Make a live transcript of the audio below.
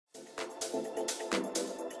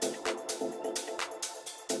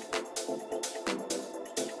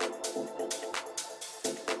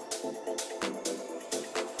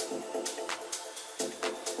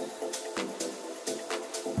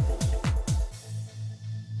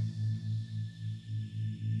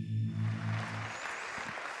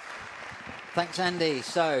Thanks, Andy.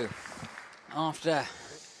 So, after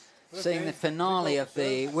seeing the finale of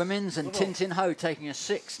the women's and Tintin Ho taking a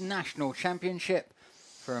 6th national championship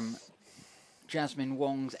from Jasmine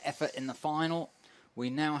Wong's effort in the final, we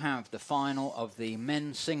now have the final of the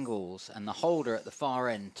men's singles, and the holder at the far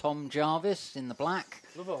end, Tom Jarvis in the black,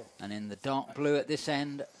 and in the dark blue at this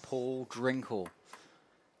end, Paul Drinkhall.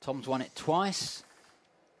 Tom's won it twice.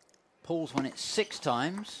 Paul's won it 6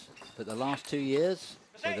 times, but the last 2 years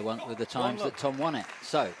were the times that Tom won it.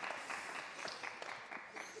 So,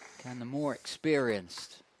 can the more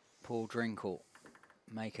experienced Paul Drinkhall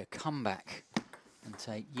make a comeback and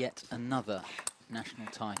take yet another national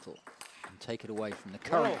title and take it away from the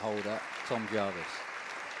current holder, Tom Jarvis?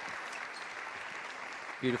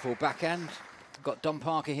 Beautiful backhand. Got Don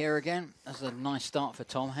Parker here again. That's a nice start for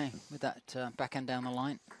Tom, hey, with that backhand down the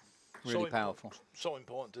line. Really powerful. So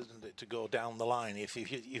important, isn't it, to go down the line? If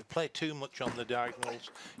you play too much on the diagonals,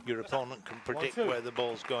 your opponent can predict where the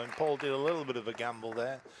ball's going. Paul did a little bit of a gamble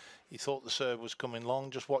there. He thought the serve was coming long.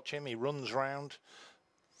 Just watch him. He runs round.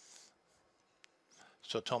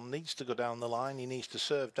 So Tom needs to go down the line. He needs to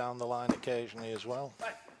serve down the line occasionally as well.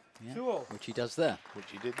 Yeah, which he does there. Which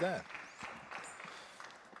he did there.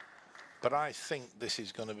 But I think this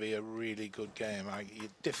is going to be a really good game. It's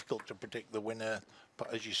difficult to predict the winner,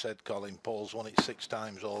 but as you said, Colin, Paul's won it 6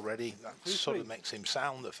 times already. That sort of makes him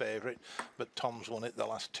sound the favourite, but Tom's won it the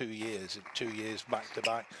last 2 years, 2 years back to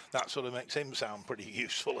back. That sort of makes him sound pretty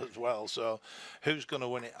useful as well. So who's going to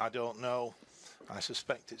win it, I don't know. I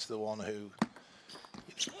suspect it's the one who's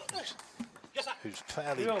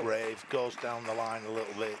fairly brave, goes down the line a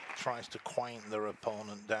little bit, tries to quieten their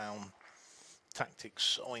opponent down. Tactics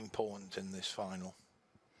so important in this final.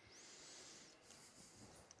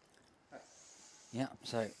 Yeah,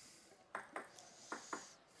 so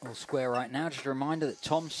all square right now. Just a reminder that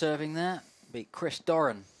Tom's serving there. Beat Chris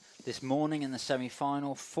Doran this morning in the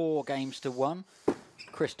semi-final, 4 games to 1.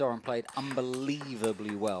 Chris Doran played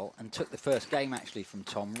unbelievably well and took the first game actually from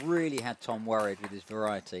Tom. Really had Tom worried with his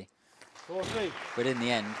variety. But in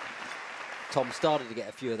the end, Tom started to get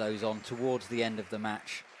a few of those on towards the end of the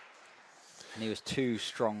match. And he was too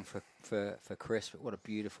strong for Chris, but what a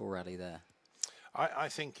beautiful rally there. I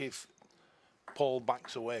think if Paul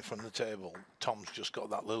backs away from the table, Tom's just got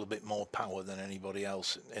that little bit more power than anybody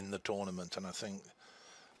else in the tournament, and I think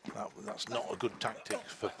that's not a good tactic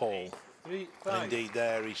for Paul. And indeed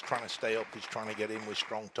there, he's trying to stay up, he's trying to get in with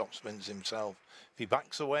strong topspins himself. If he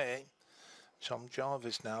backs away, Tom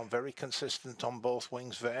Jarvis now very consistent on both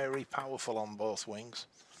wings, very powerful on both wings.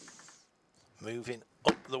 Moving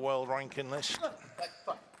up the world ranking list.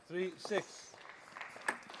 3-6.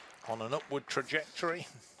 On an upward trajectory.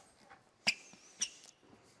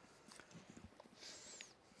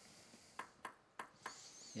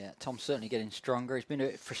 Yeah, Tom's certainly getting stronger. He's been a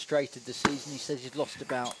bit frustrated this season. He says he's lost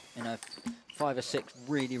about 5 or 6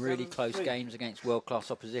 really close games against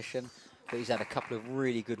world-class opposition. But he's had a couple of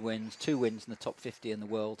really good wins, 2 wins in the top 50 in the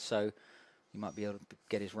world. So he might be able to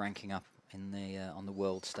get his ranking up in the on the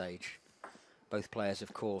world stage. Both players,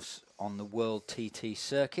 of course, on the World TT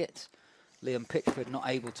circuit. Liam Pitchford not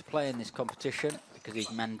able to play in this competition because he's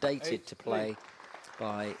mandated to play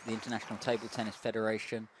by the International Table Tennis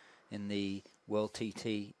Federation in the World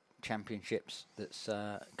TT Championships that's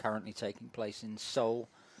currently taking place in Seoul,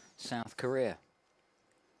 South Korea.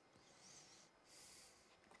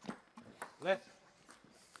 Left.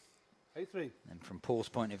 8-3. And from Paul's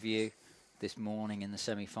point of view, this morning in the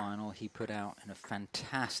semi-final, he put out in a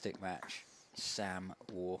fantastic match Sam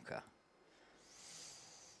Walker.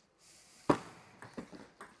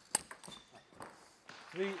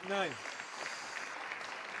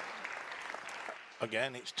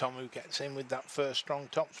 Again, it's Tom who gets in with that first strong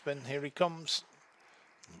topspin. Here he comes.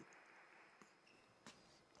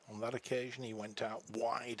 On that occasion, he went out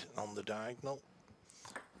wide on the diagonal.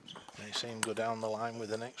 They see him go down the line with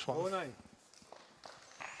the next one. 4-9.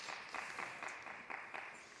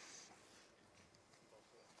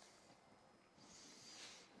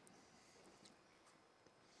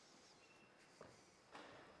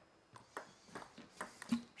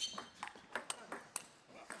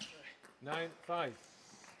 Five.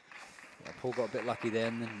 Yeah, Paul got a bit lucky there,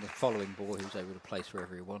 and then the following ball he was able to place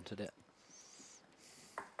wherever he wanted it.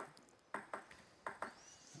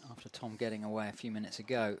 After Tom getting away a few minutes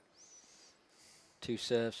ago, 2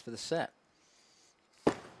 serves for the set.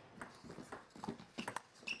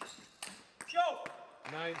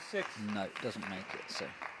 9-6. No, doesn't make it, so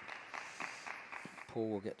Paul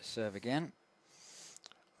will get to serve again.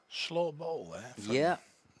 Slow ball there. Yeah.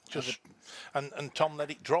 And Tom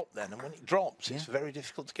let it drop then, and when it drops, it's very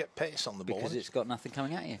difficult to get pace on the ball. Because it's got nothing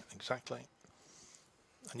coming at you. Exactly.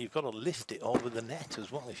 And you've got to lift it over the net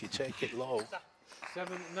as well if you take it low.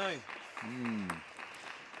 7-9.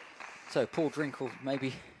 So Paul Drinkhall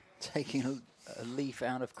maybe taking a leaf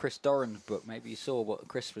out of Chris Doran's book. Maybe you saw what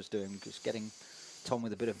Chris was doing, just getting Tom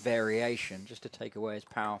with a bit of variation just to take away his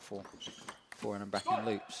powerful forehand and backhand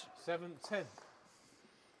loops. 7-10.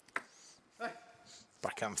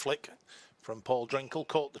 Backhand flick from Paul Drinkhall,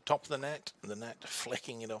 caught the top of the net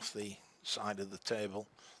flicking it off the side of the table.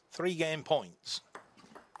 3 game points.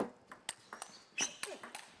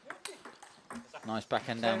 Nice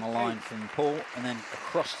backhand down the line from Paul, and then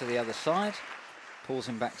across to the other side. Pulls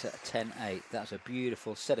him back to a 10-8. That was a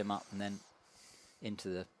beautiful, set him up and then into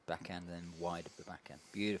the backhand, and then wide of the backhand.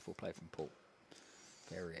 Beautiful play from Paul.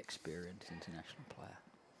 Very experienced international player.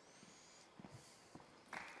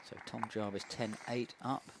 So Tom Jarvis 10-8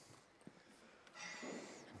 up.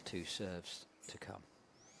 And 2 serves to come.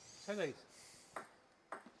 10-8.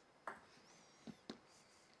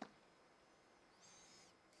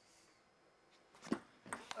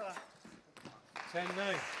 10-9.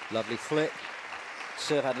 Lovely flick.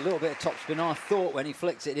 Serve had a little bit of topspin. I thought when he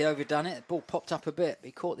flicked it, he'd overdone it. The ball popped up a bit.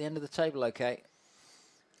 He caught the end of the table okay.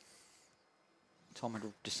 Tom had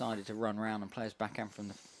decided to run round and play his backhand from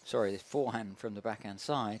the, sorry, his forehand from the backhand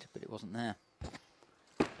side, but it wasn't there.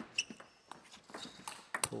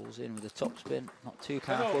 Pulls in with the topspin, not too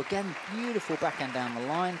powerful. Again, beautiful backhand down the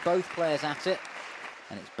line. Both players at it,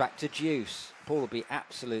 and it's back to deuce. Paul will be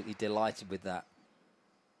absolutely delighted with that.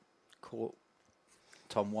 Caught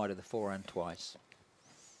Tom wide of the forehand twice.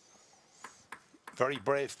 Very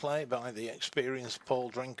brave play by the experienced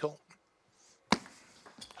Paul Drinkhall.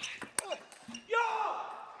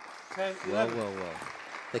 10-11. Well, well, well.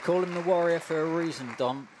 They call him the warrior for a reason,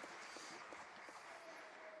 Dom.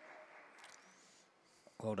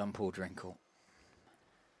 Well done, Paul Drinkhall.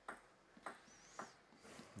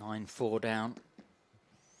 9-4 down.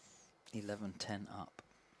 11-10 up.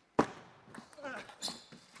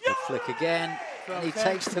 Good flick again. And he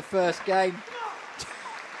takes the first game.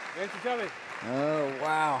 Going to Jarvis. Oh,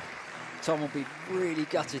 wow. Tom will be really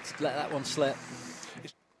gutted to let that one slip.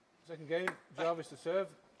 Second game, Jarvis to serve.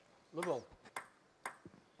 Lovell.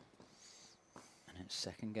 And it's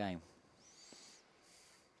second game.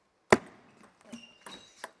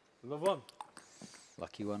 Love one.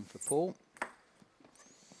 Lucky one for Paul.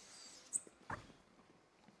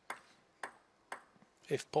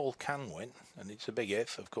 If Paul can win, and it's a big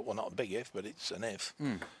if, of course, well, not a big if, but it's an if,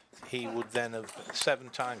 he would then have 7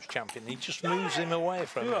 times champion. He just moves him away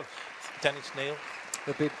from Dennis Neal.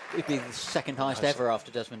 It'd be the second highest ever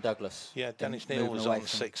after Desmond Douglas. Yeah, Dennis Neal was on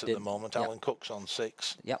 6 at the moment. Alan Cook's on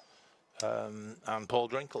 6. Yep. And Paul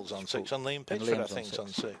Drinkhall's on 6. And Liam Pitchford, I think, is on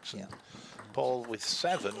 6. Yeah. Paul with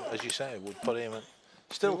 7, as you say, would put him at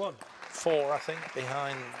still 4, I think,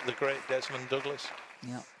 behind the great Desmond Douglas.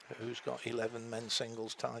 Yeah. Who's got 11 men's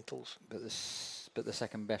singles titles. But the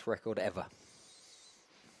second best record ever.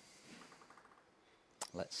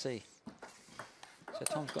 Let's see. So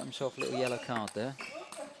Tom's got himself a little yellow card there.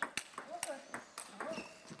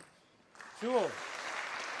 2-all.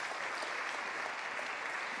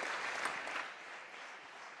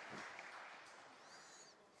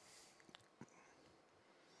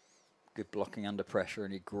 Good blocking under pressure,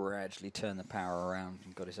 and he gradually turned the power around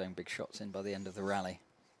and got his own big shots in by the end of the rally.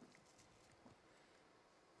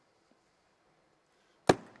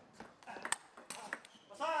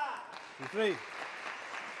 Three.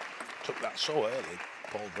 Took that so early,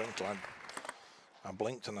 Paul Drinkhall. I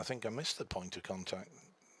blinked and I think I missed the point of contact.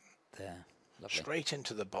 There, lovely. Straight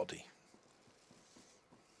into the body.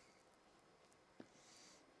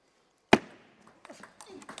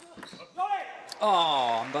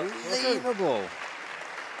 Oh, unbelievable.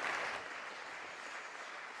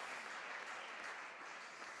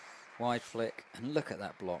 Wide flick, and look at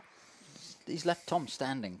that block. He's left Tom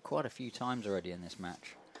standing quite a few times already in this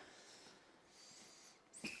match.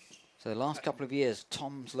 So the last couple of years,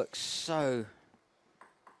 Tom's looked so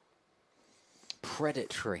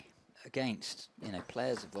predatory against, you know,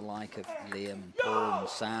 players of the like of Liam and Paul and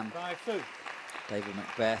Sam, 5-2. David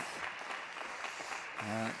Macbeth.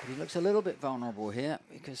 But he looks a little bit vulnerable here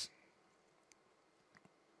because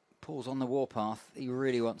Paul's on the warpath. He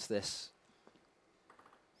really wants this.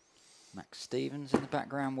 Max Stevens in the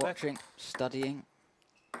background watching, studying.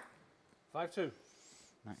 5-2.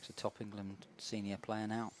 Max, a top England senior player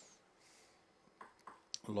now.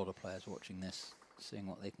 A lot of players watching this, seeing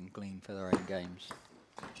what they can glean for their own games.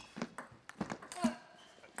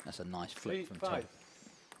 That's a nice flick from Tom.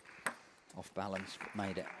 Off balance, but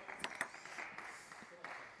made it.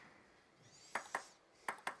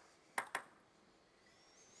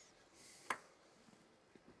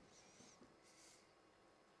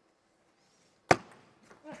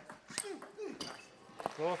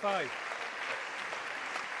 4-5.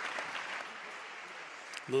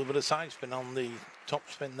 A little bit of side spin on the top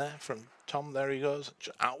spin there from Tom. There he goes,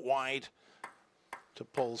 out wide to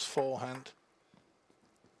Paul's forehand.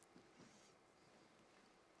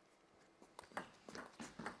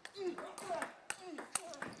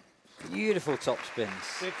 Beautiful top spins.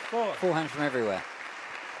 6-4. Forehand from everywhere.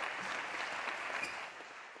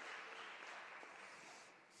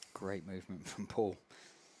 Great movement from Paul.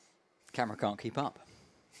 Camera can't keep up.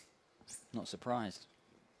 Not surprised.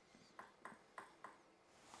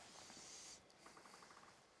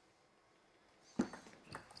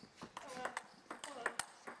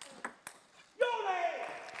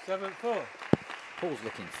 Seven, 4. Paul's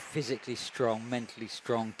looking physically strong, mentally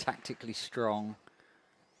strong, tactically strong.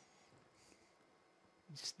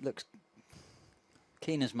 He just looks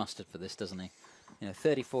keen as mustard for this, doesn't he? You know,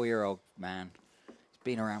 34-year-old man. He's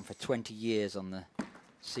been around for 20 years on the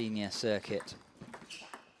senior circuit.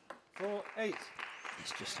 4-8. He's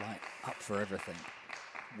just like up for everything.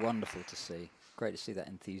 Wonderful to see. Great to see that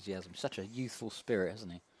enthusiasm. Such a youthful spirit,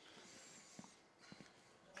 hasn't he?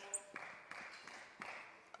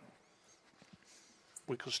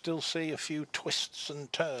 We could still see a few twists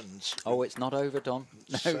and turns. Oh, it's not over, Don.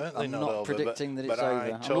 No, Certainly I'm not not over, predicting that but it's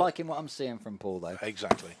over. I'm talk- liking what I'm seeing from Paul, though.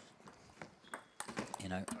 Exactly. You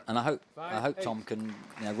know, and I hope 5-8. Tom can,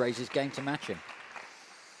 you know, raise his game to match him.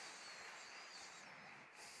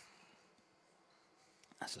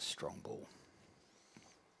 That's a strong ball.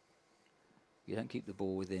 You don't keep the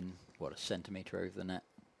ball within, what, a centimetre over the net,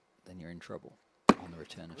 then you're in trouble on the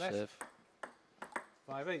return of Left. serve.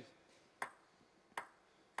 5-8.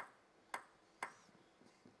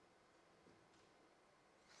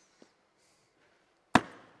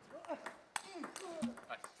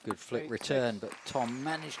 Good flick 8-6. return, but Tom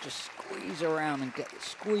managed to squeeze around and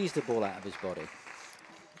squeeze the ball out of his body.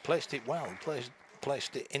 Placed it well.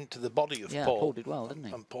 Placed it into the body of Yeah, Paul. Paul did well, didn't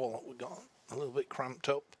he? And Paul got a little bit cramped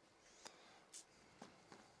up.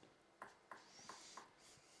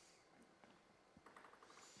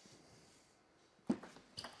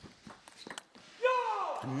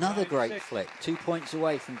 Another great 9-6. flick. 2 points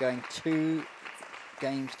away from going 2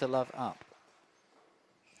 games to love up.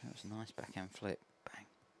 That was a nice backhand flick. Bang.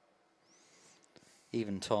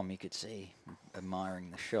 Even Tom, you could see,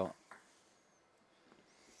 admiring the shot.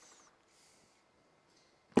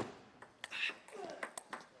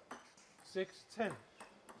 Six, 10.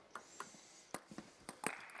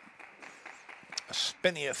 A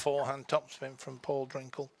spinnier forehand topspin from Paul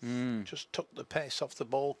Drinkhall. Just took the pace off the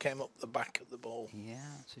ball, came up the back of the ball. Yeah,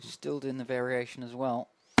 so he's still doing the variation as well,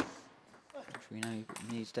 which we know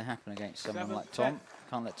needs to happen against someone 7, like Tom. 10.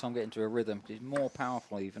 Can't let Tom get into a rhythm. He's more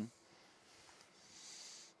powerful even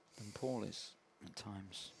than Paul is at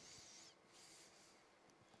times.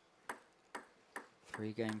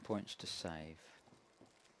 3 game points to save.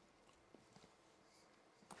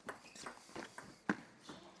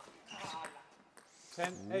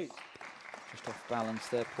 Ten, 8. Just off balance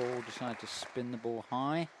there, Paul decided to spin the ball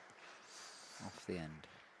high off the end.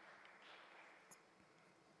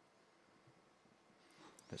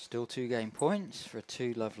 But still 2 game points for a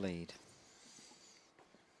 2-love lead.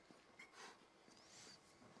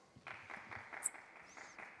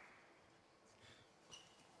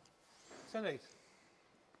 Ten, 8.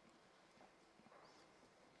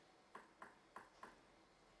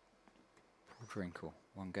 Paul Drinkhall,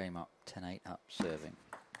 1 game up, 10-8 up, serving.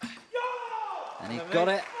 And he 11-8. got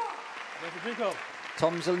it. There's a Drinkhall.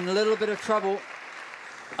 Tom's in a little bit of trouble.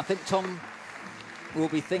 I think Tom will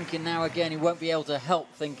be thinking now again, he won't be able to help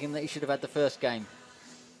thinking that he should have had the first game.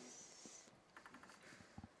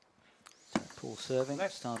 So Paul serving,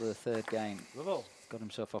 Left. start of the 3rd game. Level. Got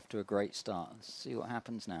himself off to a great start. Let's see what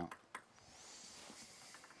happens now.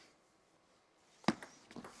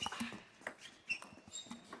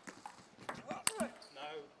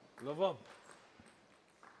 Love 1.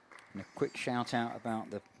 And a quick shout out about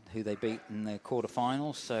who they beat in the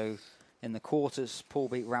quarterfinals. So in the quarters, Paul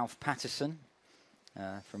beat Ralph Patterson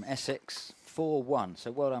from Essex 4-1.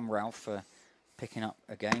 So well done, Ralph, for picking up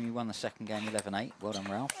a game. He won the 2nd game 11-8. Well done,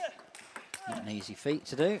 Ralph. Not an easy feat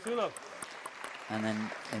to do. 2 love. And then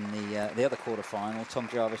in the other quarterfinal, Tom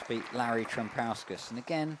Jarvis beat Larry Trempauskas. And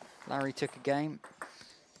again, Larry took a game.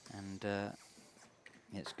 And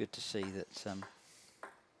it's good to see that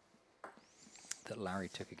that Larry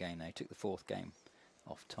took a game. They took the 4th game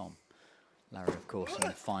off Tom. Larry, of course, in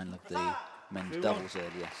the final of the men's 2-1. doubles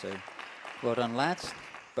earlier. So well done, lads.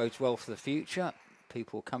 Bodes well for the future.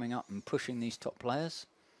 People coming up and pushing these top players.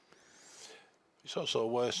 It's also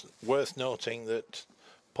worth noting that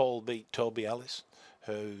Paul beat Toby Ellis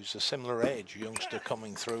who's a similar age youngster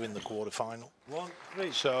coming through in the quarter-final.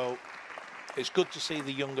 1-3. So it's good to see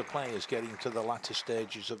the younger players getting to the latter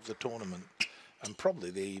stages of the tournament. And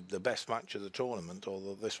probably the best match of the tournament,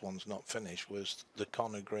 although this one's not finished, was the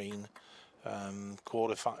Connor Green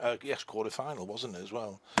quarter-final, wasn't it, as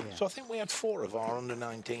well? Yeah. So I think we had 4 of our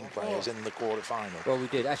under-19 players in the quarter-final. Well, we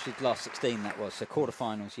did. Actually, last 16 that was. So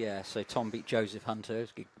quarterfinals, yeah. So Tom beat Joseph Hunter,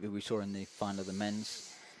 who we saw in the final of the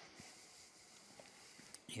men's.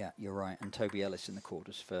 Yeah, you're right. And Toby Ellis in the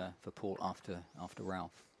quarters for Paul after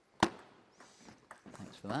Ralph.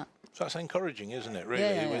 Thanks for that. So that's encouraging, isn't it,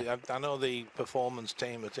 really? Yeah. I know the performance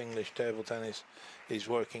team at English Table Tennis is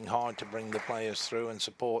working hard to bring the players through and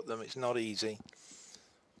support them. It's not easy.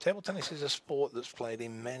 Table tennis is a sport that's played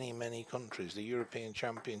in many, many countries. The European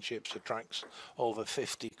Championships attracts over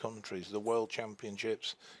 50 countries. The World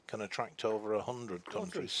Championships can attract over 100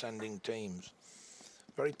 countries sending teams.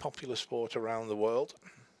 Very popular sport around the world.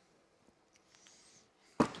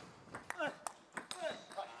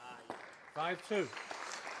 5-2.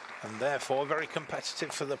 And therefore very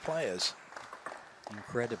competitive for the players.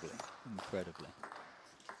 Incredibly.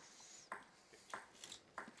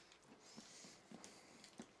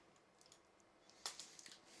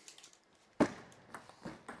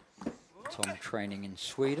 Tom training in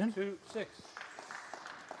Sweden. 2-6. I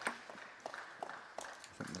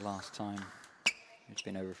think the last time he's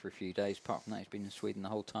been over for a few days. Apart from that, he's been in Sweden the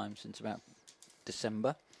whole time since about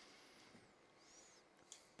December.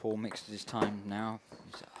 Paul mixes his time now.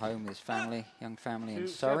 He's at home with his family, young family in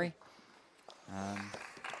Surrey.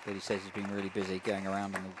 But he says he's been really busy going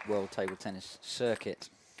around on the World Table Tennis circuit.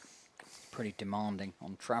 Pretty demanding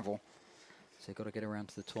on travel. So they've got to get around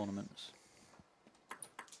to the tournaments.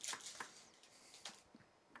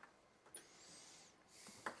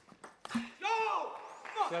 No!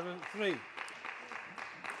 7-3.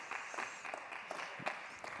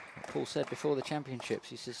 Paul said before the championships,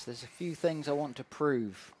 he says, there's a few things I want to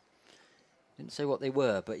prove. Didn't say what they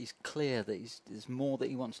were, but he's clear that there's more that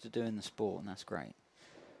he wants to do in the sport, and that's great.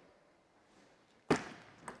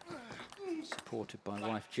 Supported by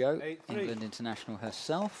wife Jo, 8-3. England international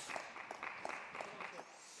herself.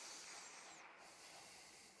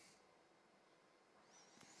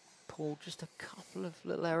 Paul, just a couple of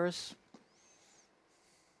little errors.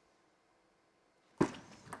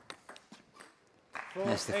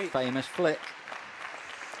 There's the famous flick.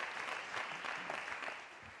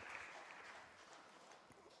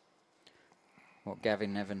 What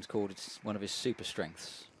Gavin Evans called one of his super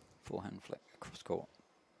strengths. Forehand flick across court.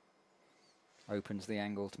 Opens the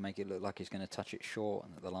angle to make it look like he's going to touch it short,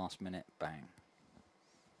 and at the last minute, bang.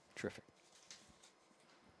 Terrific.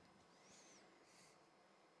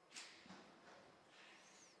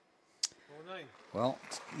 Well,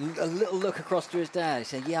 a little look across to his dad. He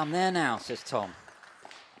said, yeah, I'm there now, says Tom.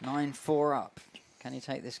 9-4 up. Can he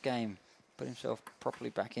take this game? Put himself properly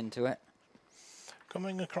back into it.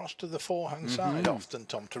 Coming across to the forehand side often,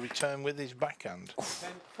 Tom, to return with his backhand.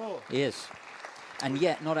 10-4. He is. And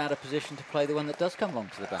yet not out of position to play the one that does come along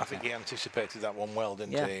to the backhand. I think he anticipated that one well,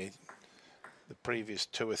 didn't he? The previous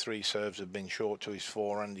 2 or 3 serves have been short to his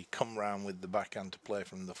forehand. He come round with the backhand to play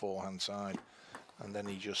from the forehand side. And then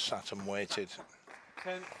he just sat and waited.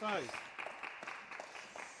 10-5.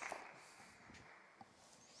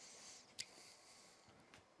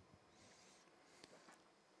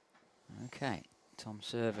 Okay, Tom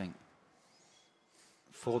serving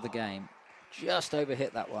for the game. Just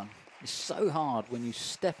overhit that one. It's so hard when you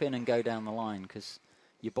step in and go down the line because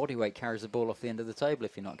your body weight carries the ball off the end of the table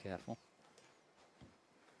if you're not careful.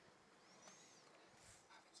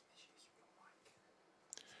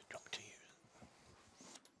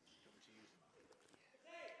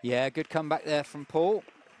 Yeah, good comeback there from Paul.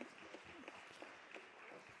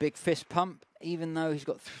 Big fist pump, even though he's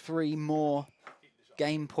got 3 more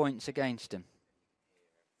game points against him.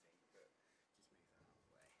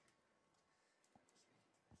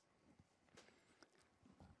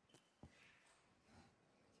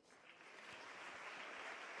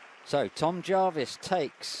 So Tom Jarvis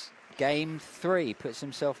takes game 3, puts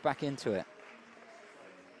himself back into it.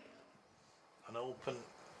 An open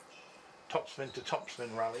topspin to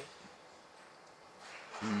topspin rally.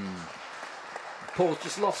 Paul's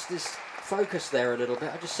just lost his focus there a little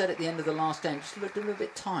bit. I just said at the end of the last game, just looked a little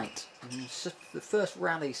bit tight. And the first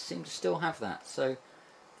rallies seem to still have that. So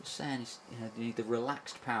just saying, you need the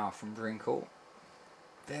relaxed power from Drinkhall.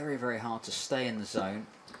 Very, very hard to stay in the zone.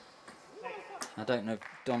 I don't know,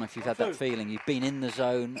 Don, if you've had that feeling. You've been in the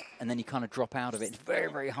zone and then you kind of drop out of it. It's very,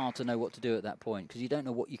 very hard to know what to do at that point because you don't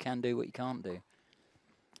know what you can do, what you can't do.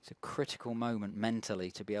 It's a critical moment mentally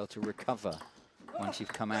to be able to recover once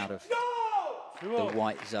you've come out of the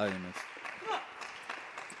white zone of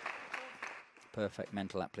perfect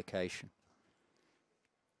mental application.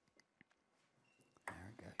 There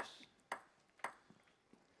it goes.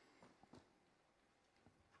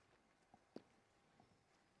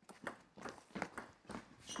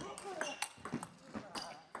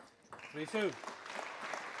 Three-two.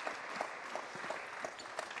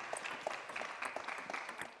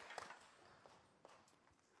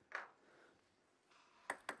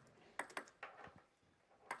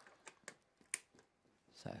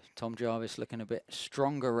 So Tom Jarvis looking a bit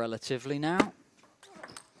stronger relatively now.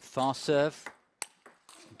 Fast serve.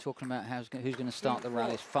 I'm talking about who's going to start the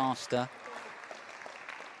rallies faster.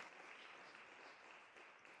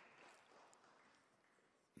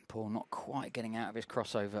 Paul not quite getting out of his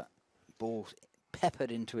crossover. Ball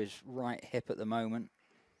peppered into his right hip at the moment.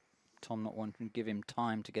 Tom not wanting to give him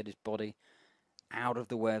time to get his body out of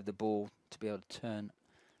the way of the ball to be able to turn,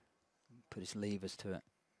 put his levers to it.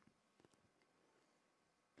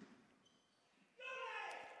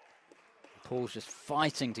 Paul's just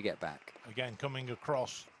fighting to get back. Again, coming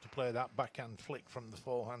across to play that backhand flick from the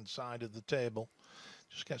forehand side of the table.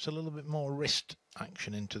 Just gets a little bit more wrist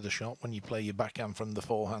action into the shot when you play your backhand from the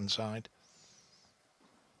forehand side.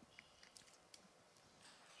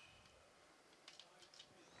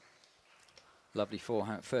 Lovely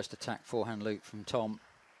forehand, first attack, forehand loop from Tom.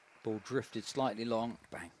 Ball drifted slightly long,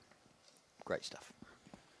 bang. Great stuff.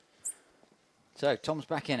 So Tom's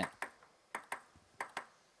back in it.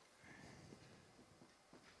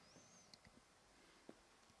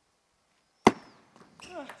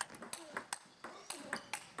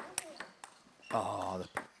 Oh,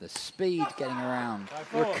 the speed getting around.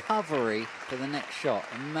 Recovery for the next shot.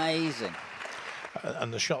 Amazing.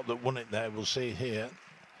 And the shot that won it there, we'll see here.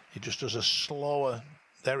 He just does a slower.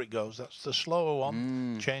 There it goes. That's the slower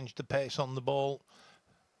one. Changed the pace on the ball.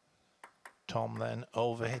 Tom then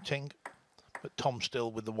overhitting. But Tom still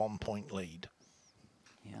with the 1 point lead.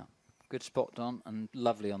 Yeah. Good spot on and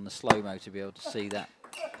lovely on the slow-mo to be able to see that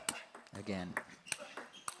again.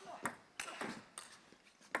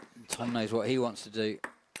 Tom knows what he wants to do.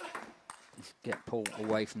 Is get Paul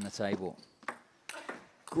away from the table.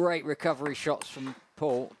 Great recovery shots from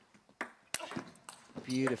Paul.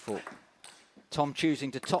 Beautiful. Tom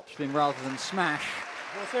choosing to topspin rather than smash.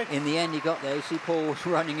 In the end, he got there. You see Paul was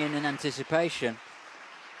running in anticipation.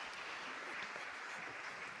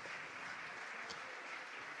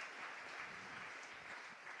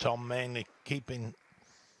 Tom mainly keeping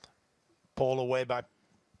Paul away by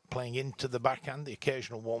playing into the backhand. The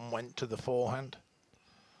occasional one went to the forehand.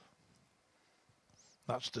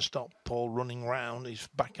 That's to stop Paul running round. His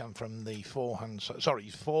backhand from the forehand side. Sorry,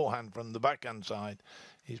 his forehand from the backhand side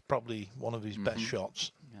is probably one of his best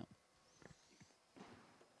shots. Yeah.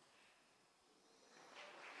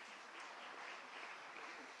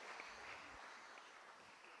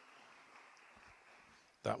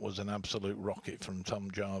 That was an absolute rocket from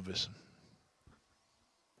Tom Jarvis.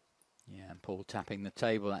 Yeah, and Paul tapping the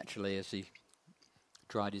table actually as he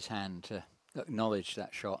dried his hand to acknowledge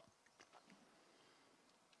that shot.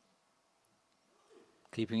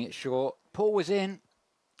 Keeping it short. Paul was in.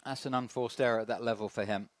 That's an unforced error at that level for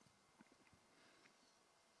him.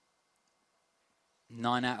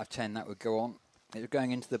 9 out of 10 that would go on. It was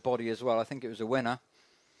going into the body as well. I think it was a winner.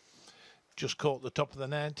 Just caught the top of the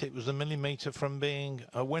net. It was a millimetre from being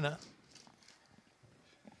a winner.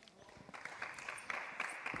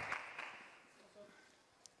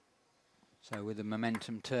 So with the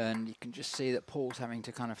momentum turn, you can just see that Paul's having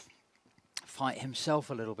to kind of fight himself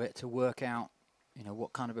a little bit to work out, you know,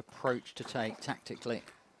 what kind of approach to take tactically.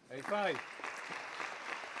 8-5.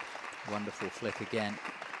 Wonderful flick again.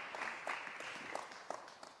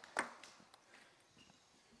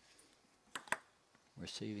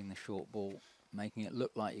 Receiving the short ball, making it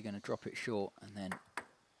look like you're going to drop it short and then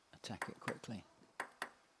attack it quickly.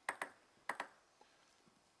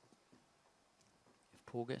 If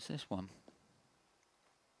Paul gets this one.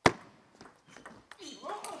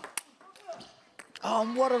 Oh,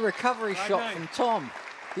 and what a recovery shot from Tom.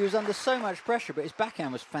 He was under so much pressure, but his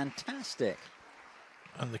backhand was fantastic.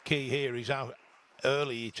 And the key here is how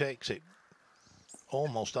early he takes it.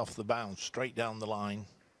 Almost off the bounce, straight down the line.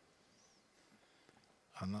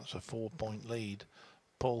 And that's a 4-point lead.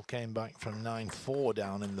 Paul came back from 9-4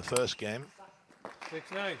 down in the first game.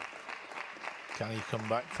 6-9. Can he come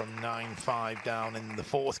back from 9-5 down in the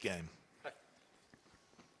fourth game?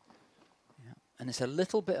 Yeah. And it's a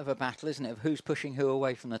little bit of a battle, isn't it, of who's pushing who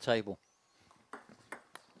away from the table.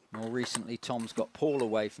 More recently, Tom's got Paul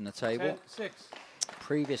away from the table. 10-6.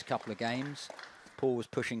 Previous couple of games, Paul was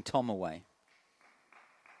pushing Tom away.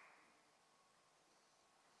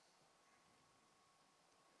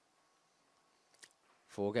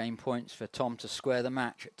 4 game points for Tom to square the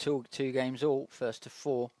match at two games all, first to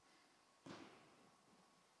 4.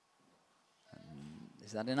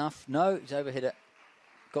 Is that enough? No, he's overhit it.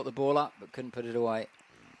 Got the ball up, but couldn't put it away.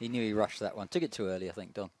 He knew he rushed that one. Took it too early, I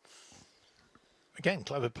think, Don. Again,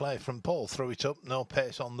 clever play from Paul. Threw it up, no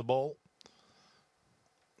pace on the ball.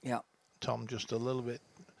 Yeah. Tom just a little bit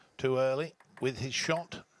too early with his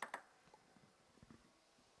shot.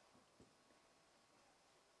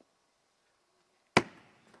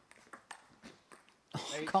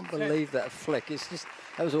 Oh, I can't believe that flick. It's just,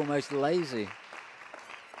 that was almost lazy.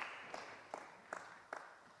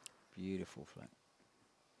 Beautiful flick.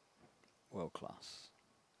 World class.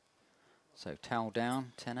 So towel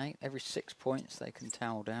down, 10-8. Every 6 points they can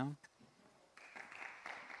towel down.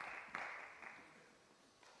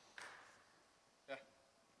 Yeah.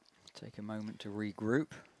 Take a moment to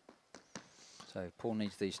regroup. So Paul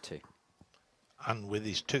needs these 2. And with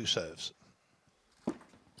his 2 serves.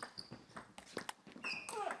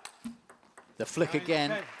 The flick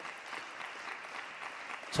again.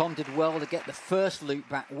 Tom did well to get the first loop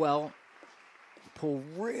back well. Paul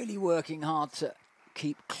really working hard to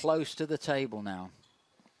keep close to the table now.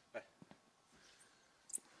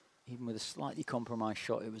 Even with a slightly compromised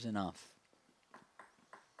shot, it was enough.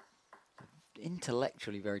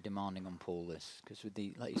 Intellectually very demanding on Paul, this, because with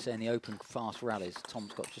the, like you say, in the open fast rallies,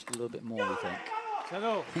 Tom's got just a little bit more, we think.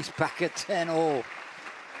 10-all. He's back at 10-all.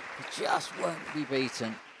 He just won't be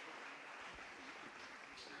beaten.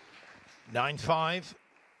 9-5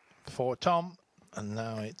 for Tom, and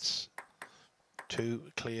now it's 2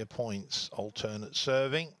 clear points, alternate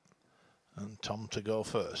serving, and Tom to go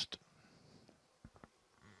first.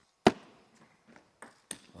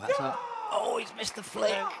 That's up. Oh, he's missed the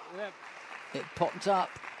flick. Yeah. It popped up.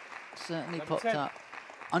 Certainly popped up.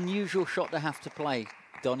 Unusual shot to have to play,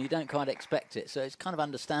 Don. You don't quite expect it, so it's kind of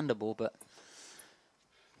understandable, but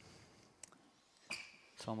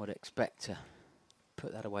Tom would expect to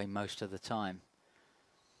put that away most of the time.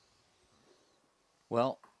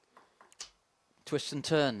 Well, twists and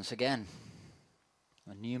turns again.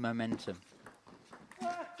 A new momentum.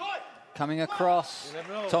 Coming across.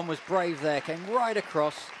 Tom was brave there, came right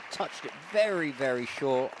across, touched it very, very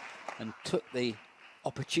short, and took the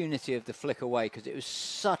opportunity of the flick away because it was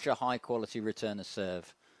such a high quality return of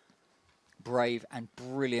serve. Brave and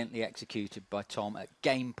brilliantly executed by Tom at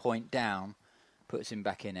game point down, puts him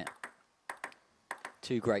back in it.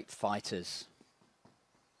 2 great fighters.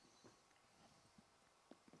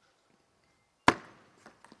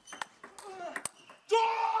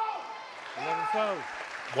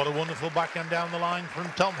 What a wonderful backhand down the line from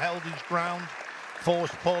Tom. Held his ground,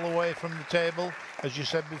 forced Paul away from the table. As you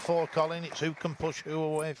said before, Colin, it's who can push who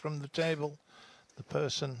away from the table. The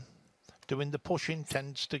person doing the pushing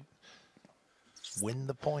tends to win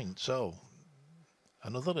the point. So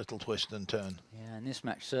another little twist and turn. Yeah, in this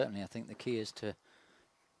match, certainly, I think the key is to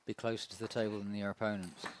be closer to the table than your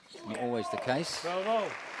opponents. Not always the case.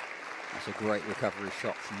 That's a great recovery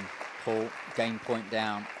shot from Paul. Game point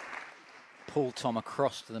down. Pull Tom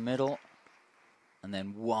across to the middle and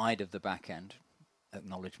then wide of the backhand.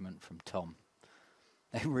 Acknowledgement from Tom.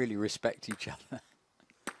 They really respect each other.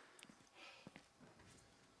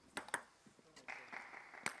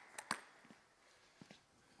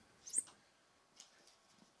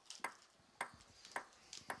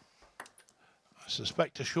 I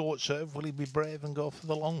suspect a short serve. Will he be brave and go for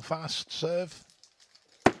the long, fast serve?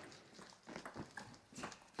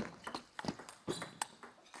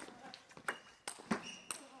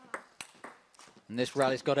 And this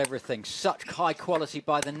rally's got everything. Such high quality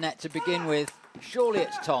by the net to begin with. Surely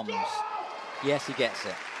it's Tom's. Yes, he gets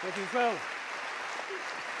it. 13-12.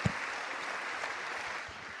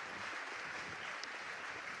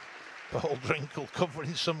 Paul Drinkhall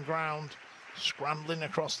covering some ground, scrambling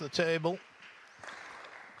across the table.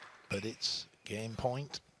 But it's game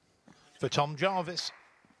point for Tom Jarvis.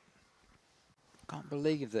 Can't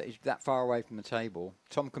believe that he's that far away from the table.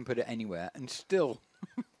 Tom can put it anywhere and still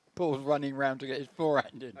Paul's running round to get his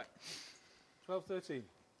forehand in. 12-13.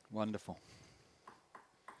 Wonderful.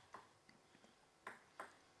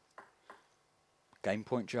 Game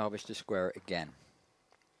point Jarvis to square it again.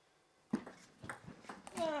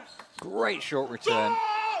 Great short return.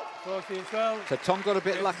 14-12. So Tom got a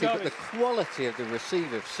bit lucky, but the quality of the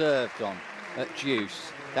receiver served on at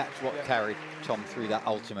deuce, that's what carried Tom through that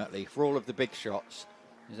ultimately. For all of the big shots,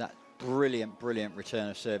 is that brilliant, brilliant return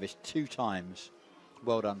of service 2 times.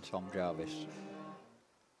 Well done, Tom Jarvis.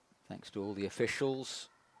 Thanks to all the officials,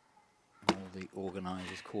 all the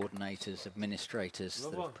organisers, coordinators, administrators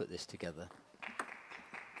that have put this together.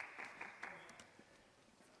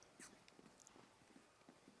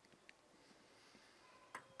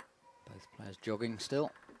 Both players jogging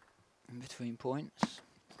still in between points.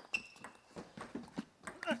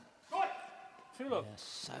 They're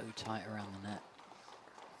so tight around the net.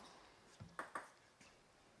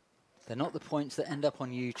 They're not the points that end up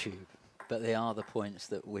on YouTube, but they are the points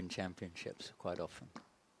that win championships quite often.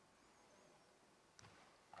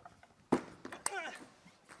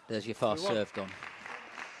 There's your fast serve, Don.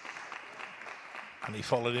 And he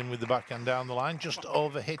followed in with the backhand down the line, just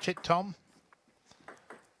overhit it, Tom.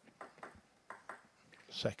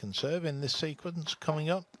 Second serve in this sequence coming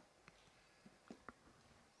up.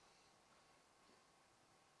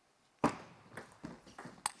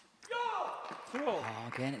 Oh,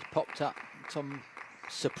 again, it's popped up. Tom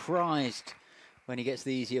surprised when he gets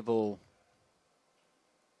the easier ball.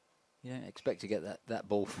 You don't expect to get that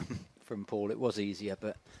ball from Paul. It was easier,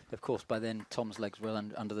 but of course by then Tom's legs were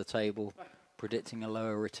under the table, predicting a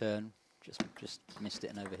lower return. Just missed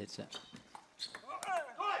it and overhit it.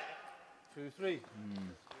 2-3.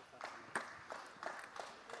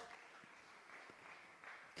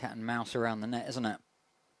 Cat and mouse around the net, isn't it?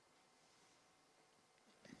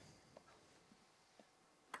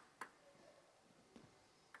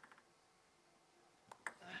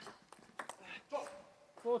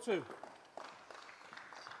 Four-two.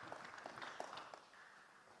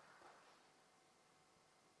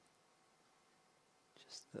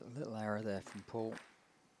 Just a little error there from Paul.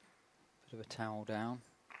 Bit of a towel down.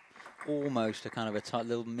 Almost a kind of a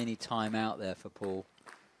little mini timeout there for Paul.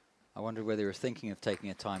 I wondered whether he was thinking of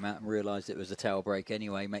taking a timeout and realised it was a towel break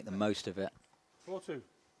anyway, make the most of it. 4-2.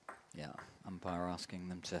 Yeah, umpire asking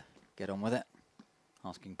them to get on with it.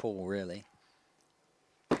 Asking Paul, really.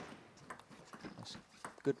 That's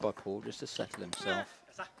good by Paul, just to settle himself.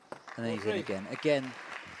 And then he's in again. Again,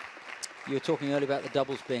 you were talking earlier about the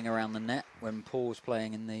doubles being around the net when Paul was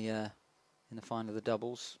playing in the final of the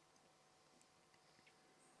doubles.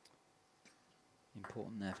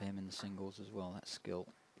 Important there for him in the singles as well, that skill.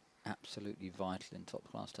 Absolutely vital in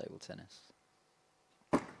top-class table tennis.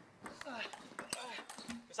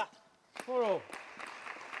 4-0.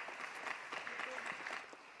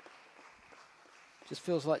 Just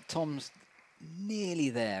feels like Tom's nearly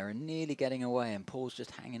there and nearly getting away, and Paul's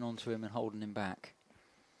just hanging on to him and holding him back.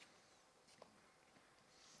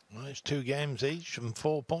 Well, it's 2 games each and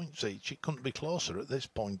 4 points each. It couldn't be closer at this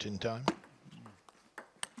point in time.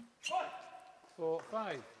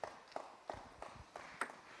 4-5.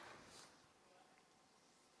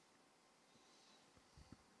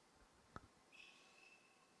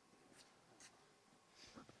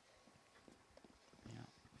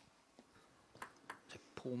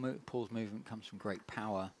 Paul's movement comes from great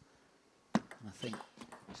power. And I think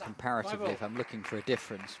comparatively, if I'm looking for a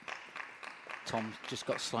difference, Tom's just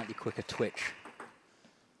got slightly quicker twitch.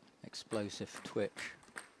 Explosive twitch.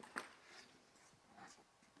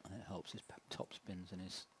 And it helps his top spins and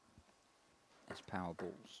his power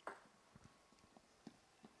balls.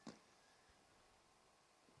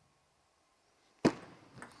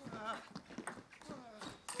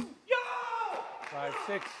 Yeah!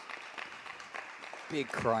 5-6. Big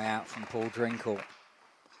cry out from Paul Drinkhall.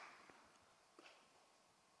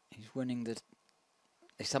 He's winning they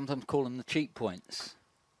sometimes call them the cheap points.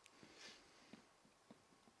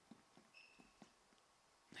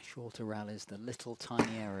 The shorter rallies, the little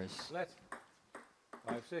tiny errors. Let.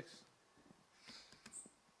 5-6.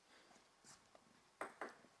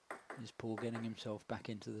 Is Paul getting himself back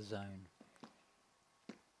into the zone?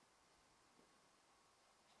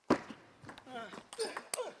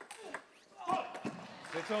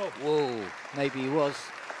 Whoa, maybe he was.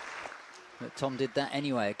 But Tom did that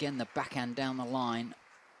anyway. Again, the backhand down the line.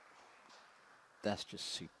 That's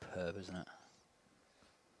just superb, isn't it?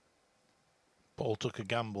 Paul took a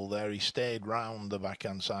gamble there. He stayed round the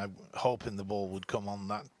backhand side, hoping the ball would come on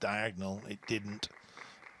that diagonal. It didn't.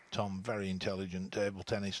 Tom, very intelligent table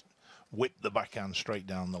tennis, whipped the backhand straight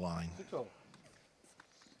down the line.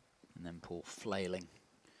 And then Paul flailing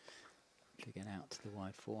to get out to the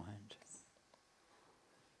wide forehand.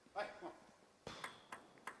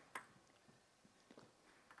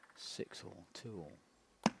 6-all, 2-all.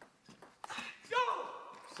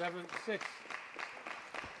 7-6.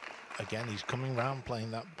 Again, he's coming round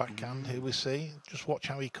playing that backhand. Here we see. Just watch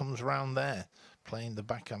how he comes round there, playing the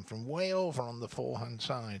backhand from way over on the forehand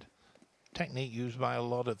side. Technique used by a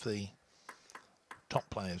lot of the top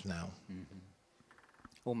players now.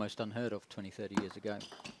 Almost unheard of 20, 30 years ago.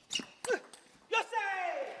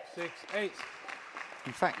 6-8.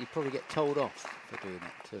 In fact, you'd probably get told off for doing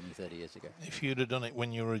it 20, 30 years ago. If you'd have done it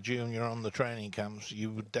when you were a junior on the training camps, you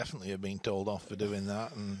would definitely have been told off for doing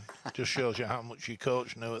that, and just shows you how much your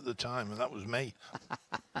coach knew at the time, and that was me.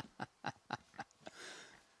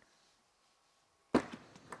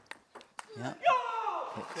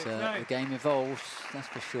 The game evolves, that's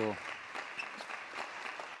for sure.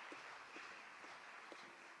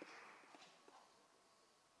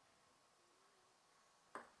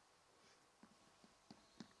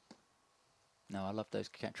 No, I love those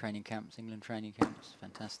training camps, England training camps.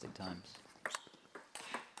 Fantastic times.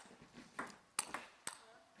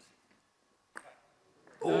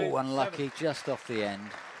 Oh, unlucky, just off the end.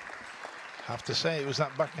 Have to say, it was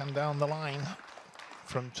that backhand down the line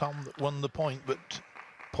from Tom that won the point, but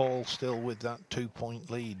Paul still with that 2-point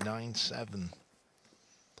lead, 9-7.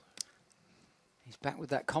 He's back with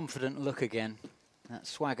that confident look again, that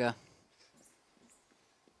swagger.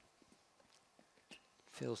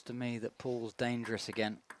 Feels to me that Paul's dangerous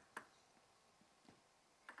again.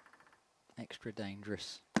 Extra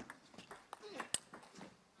dangerous.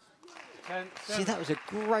 10, see, that was a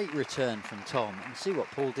great return from Tom. And see what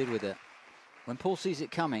Paul did with it. When Paul sees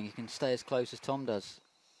it coming, he can stay as close as Tom does.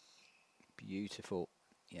 Beautiful.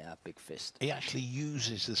 Yeah, big fist. He actually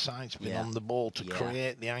uses the side spin on the ball to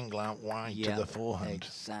create the angle out wide to the forehand.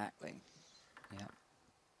 Exactly. Yeah.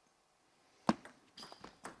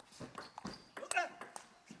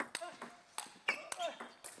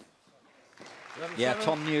 Yeah,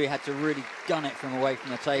 Tom knew he had to really gun it from away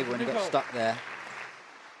from the table and he got stuck there.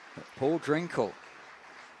 But Paul Drinkhall,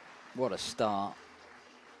 what a start.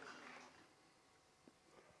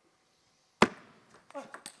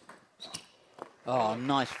 Oh,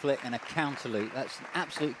 nice flick and a counter loop. That's an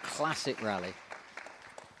absolute classic rally.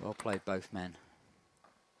 Well played, both men.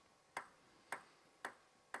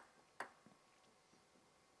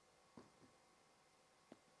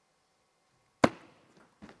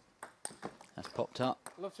 That's popped up.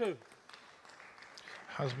 Love two.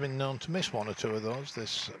 Has been known to miss one or two of those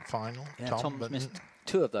this final. Yeah, Tom, Tom's missed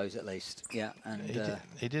two of those at least. Yeah, and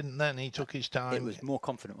he didn't then. He took his time. It was more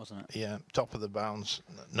confident, wasn't it? Yeah, top of the bounce,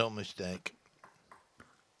 no mistake.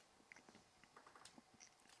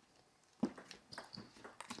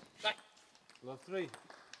 Love three.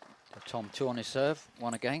 So Tom 2 on his serve,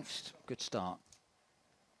 1 against. Good start.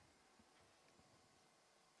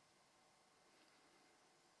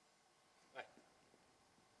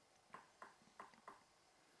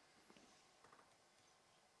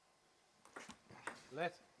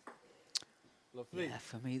 Let. Love three. Yeah,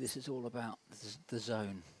 for me, this is all about the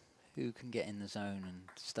zone. Who can get in the zone and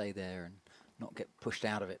stay there and not get pushed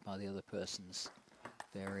out of it by the other person's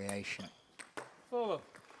variation. 4 love.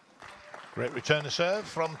 Great return of serve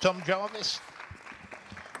from Tom Jarvis.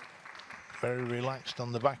 Very relaxed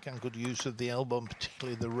on the backhand, good use of the elbow, and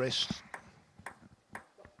particularly the wrist.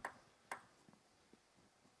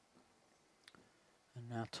 And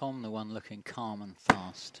now Tom, the one looking calm and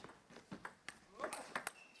fast.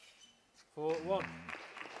 4-1.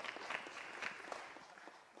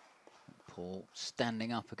 Paul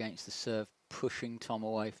standing up against the serve, pushing Tom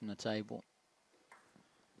away from the table.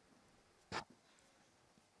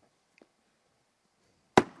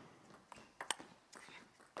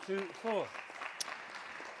 Two, 4.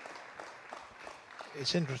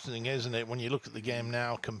 It's interesting, isn't it, when you look at the game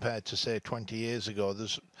now compared to, say, 20 years ago,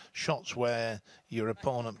 there's shots where your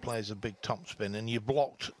opponent plays a big topspin and you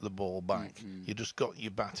blocked the ball back. You just got your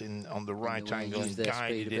bat in on the right angle and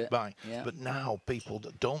guided it back. But now people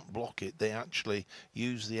that don't block it, they actually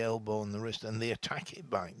use the elbow and the wrist and they attack it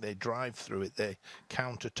back. They drive through it. They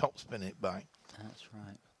counter topspin it back. That's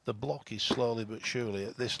right. The block is slowly but surely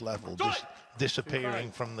at this level just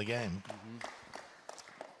disappearing from the game.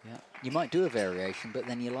 Yeah, you might do a variation, but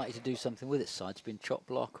then you're likely to do something with it, side spin, chop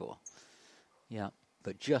block, or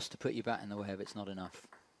but just to put your bat in the way of it's not enough.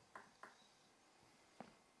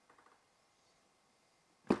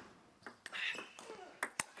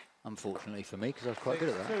 Unfortunately for me, because I was quite good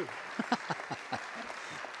at that.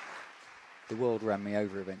 The world ran me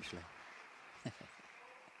over eventually.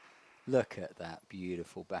 Look at that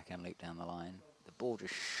beautiful backhand loop down the line. The ball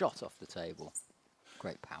just shot off the table.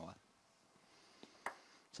 Great power.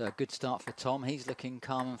 So a good start for Tom. He's looking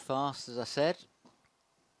calm and fast, as I said.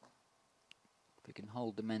 If we can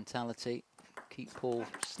hold the mentality, keep Paul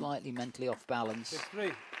slightly mentally off balance,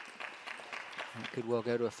 6-3. it could well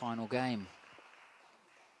go to a final game.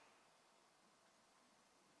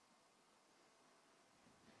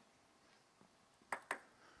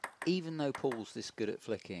 Even though Paul's this good at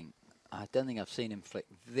flicking, I don't think I've seen him flick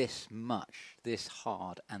this much, this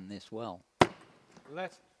hard, and this well.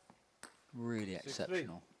 Let. Really 6-3.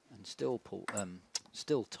 exceptional. And still Paul,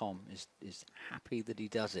 still Tom is happy that he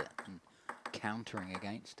does it and countering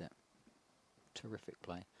against it. Terrific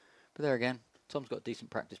play. But there again, Tom's got a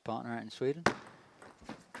decent practice partner out in Sweden.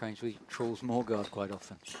 Trains with Troels Morgard quite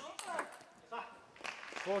often.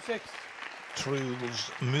 4-6.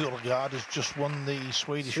 Truls Murgaard has just won the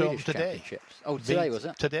Swedish Open today. Championships. Oh, today was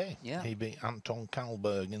it? Today. Yeah. He beat Anton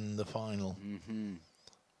Kalberg in the final.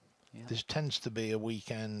 Yeah. This tends to be a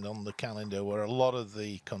weekend on the calendar where a lot of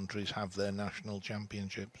the countries have their national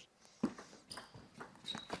championships.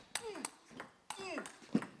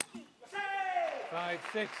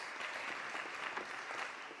 5-6.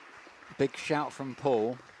 Big shout from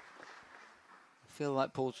Paul. I feel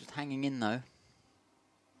like Paul's just hanging in though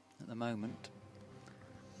at the moment.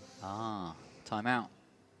 Ah, timeout.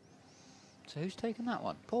 So who's taken that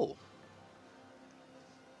one? Paul?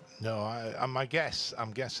 No, I'm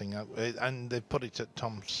guessing, and they put it at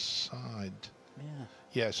Tom's side. Yeah.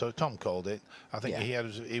 Yeah, so Tom called it. I think Yeah.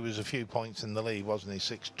 he was a few points in the lead, wasn't he?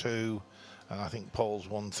 6-2, and I think Paul's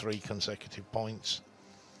won 3 consecutive points.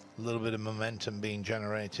 A little bit of momentum being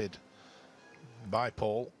generated by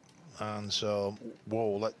Paul, and so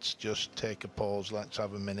whoa, let's just take a pause. Let's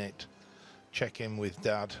have a minute, check in with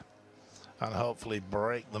Dad, and hopefully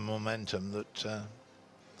break the momentum that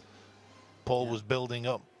Paul was building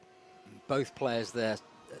up. Both players there,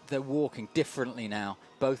 they're walking differently now.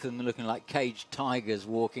 Both of them looking like caged tigers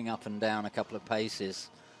walking up and down a couple of paces.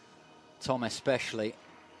 Tom especially.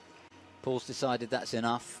 Paul's decided that's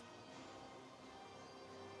enough.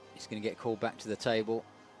 He's going to get called back to the table.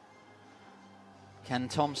 Can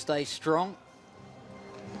Tom stay strong?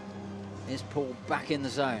 Is Paul back in the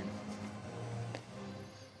zone?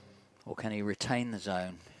 Or can he retain the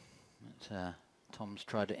zone? But, Tom's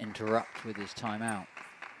tried to interrupt with his timeout.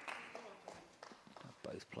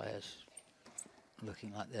 Both players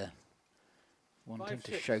looking like they're wanting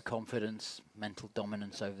to show confidence, mental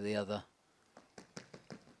dominance over the other.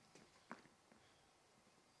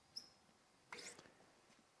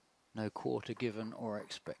 No quarter given or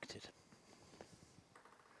expected.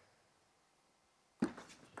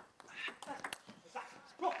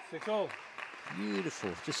 Six all. Beautiful.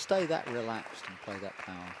 Just stay that relaxed and play that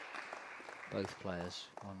power. Both players,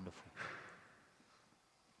 wonderful.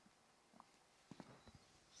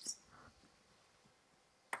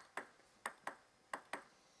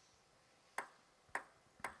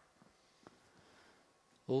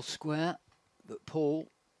 All square, but Paul,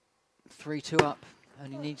 3-2 up,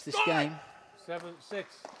 only needs this game. 7-6. So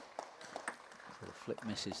the flip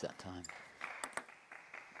misses that time.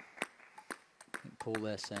 I think Paul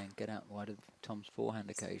there saying, get out wide of Tom's forehand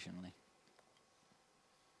occasionally.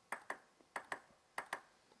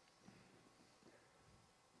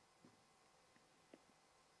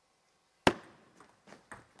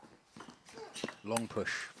 Long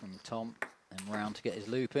push from Tom, and round to get his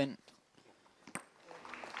loop in.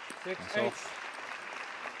 6-8. That's off.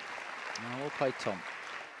 Now we'll play Tom.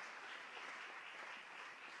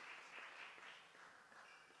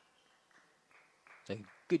 So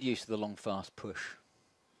good use of the long fast push.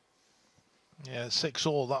 Yeah,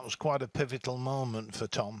 6-all. That was quite a pivotal moment for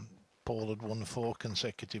Tom. Paul had won 4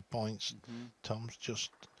 consecutive points. Tom's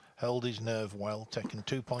just held his nerve well, taken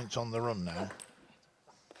 2 points on the run now.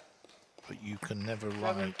 But you can never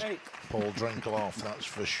write Paul Drinkhall off, that's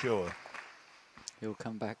for sure. He'll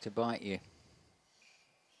come back to bite you.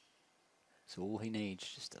 So all he needs,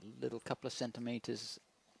 just a little couple of centimetres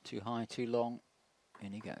too high, too long.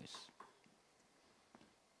 In he goes.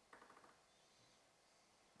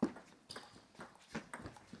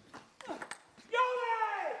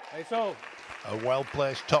 Ace all. A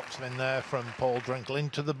well-placed topspin there from Paul Drinkhall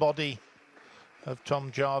into the body of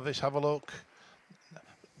Tom Jarvis. Have a look.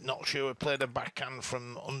 Not sure, played a backhand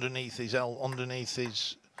from underneath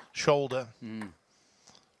his shoulder.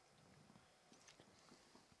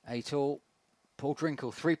 8-all. Paul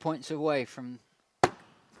Drinkhall 3 points away from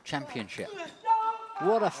championship.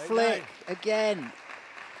 What a flick again.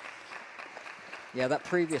 Yeah, that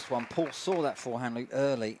previous one, Paul saw that forehand loop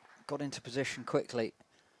early, got into position quickly.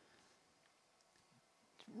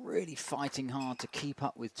 Really fighting hard to keep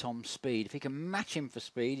up with Tom's speed. If he can match him for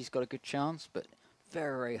speed, he's got a good chance, but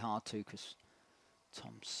very, very hard to because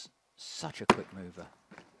Tom's such a quick mover.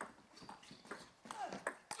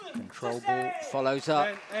 Control ball follows up.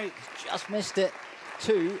 10-8. Just missed it.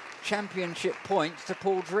 2 championship points to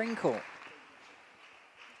Paul Drinkhall.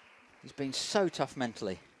 He's been so tough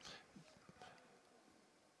mentally.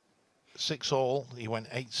 6-all. He went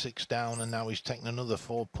 8-6 down, and now he's taken another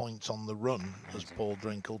 4 points on the run as Paul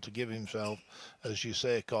Drinkhall to give himself, as you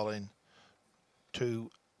say, Colin, 2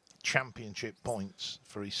 championship points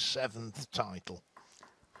for his 7th title.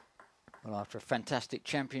 Well, after a fantastic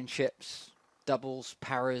championships, doubles,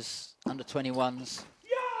 paras, under 21s.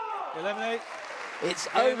 11-8. It's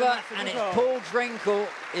Yeah, over, that's the and it's result. Paul Drinkhall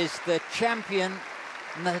is the champion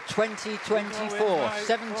in the 2024,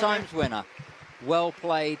 7 times winner. Well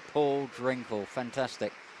played, Paul Drinkhall.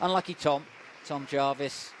 Fantastic. Unlucky Tom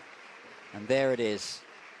Jarvis. And there it is.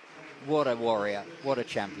 What a warrior. What a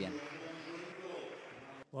champion.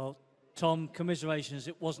 Well, Tom, commiserations.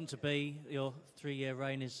 It wasn't to be. Your 3-year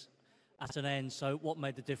reign is at an end. So what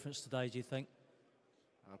made the difference today, do you think?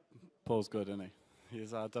 Paul's good, isn't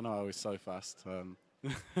he? I don't know how he's so fast.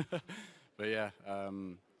 But yeah,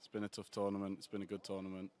 it's been a tough tournament. It's been a good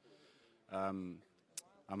tournament. I'm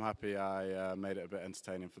happy I made it a bit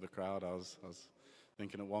entertaining for the crowd. I was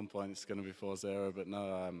thinking at one point it's going to be 4-0, but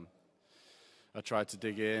no. I tried to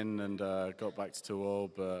dig in and got back to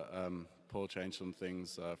 2-2, but Paul changed some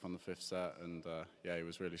things from the 5th set, and yeah, he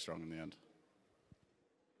was really strong in the end.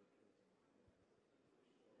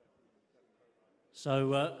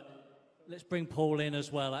 So let's bring Paul in as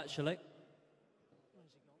well, actually.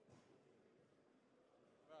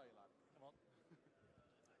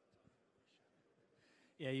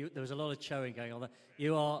 Yeah, there was a lot of cheering going on there.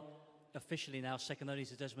 You are officially now second only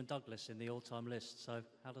to Desmond Douglas in the all-time list. So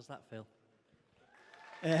how does that feel?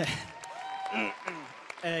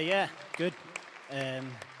 Yeah, good.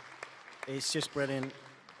 It's just brilliant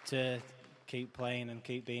to keep playing and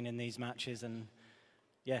keep being in these matches, and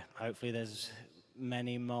yeah, hopefully there's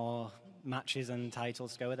many more matches and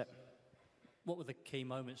titles to go with it. What were the key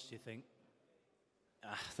moments, do you think?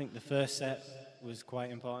 I think the first set was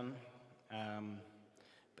quite important.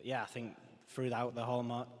 But yeah, I think throughout the whole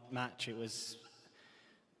match, it was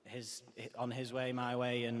on his way, my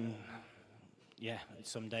way, and yeah,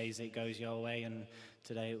 some days it goes your way, and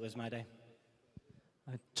today it was my day.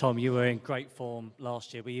 Tom, you were in great form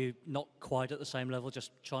last year. Were you not quite at the same level,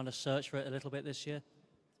 just trying to search for it a little bit this year?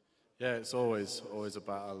 Yeah, it's always a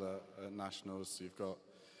battle at nationals. You've got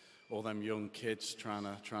all them young kids trying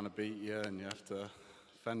to beat you, and you have to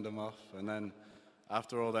fend them off. And then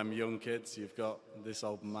after all them young kids, you've got this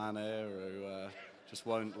old man here who just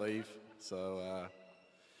won't leave. So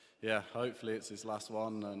yeah, hopefully it's his last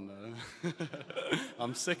one. And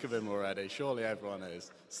I'm sick of him already. Surely everyone is.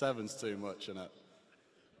 7's too much, isn't it?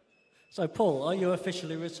 So, Paul, are you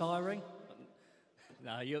officially retiring?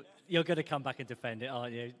 No, you're going to come back and defend it,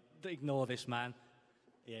 aren't you? Ignore this man.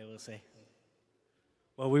 Yeah, we'll see.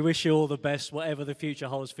 Well, we wish you all the best, whatever the future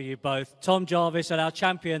holds for you both. Tom Jarvis and our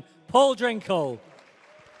champion, Paul Drinkhall.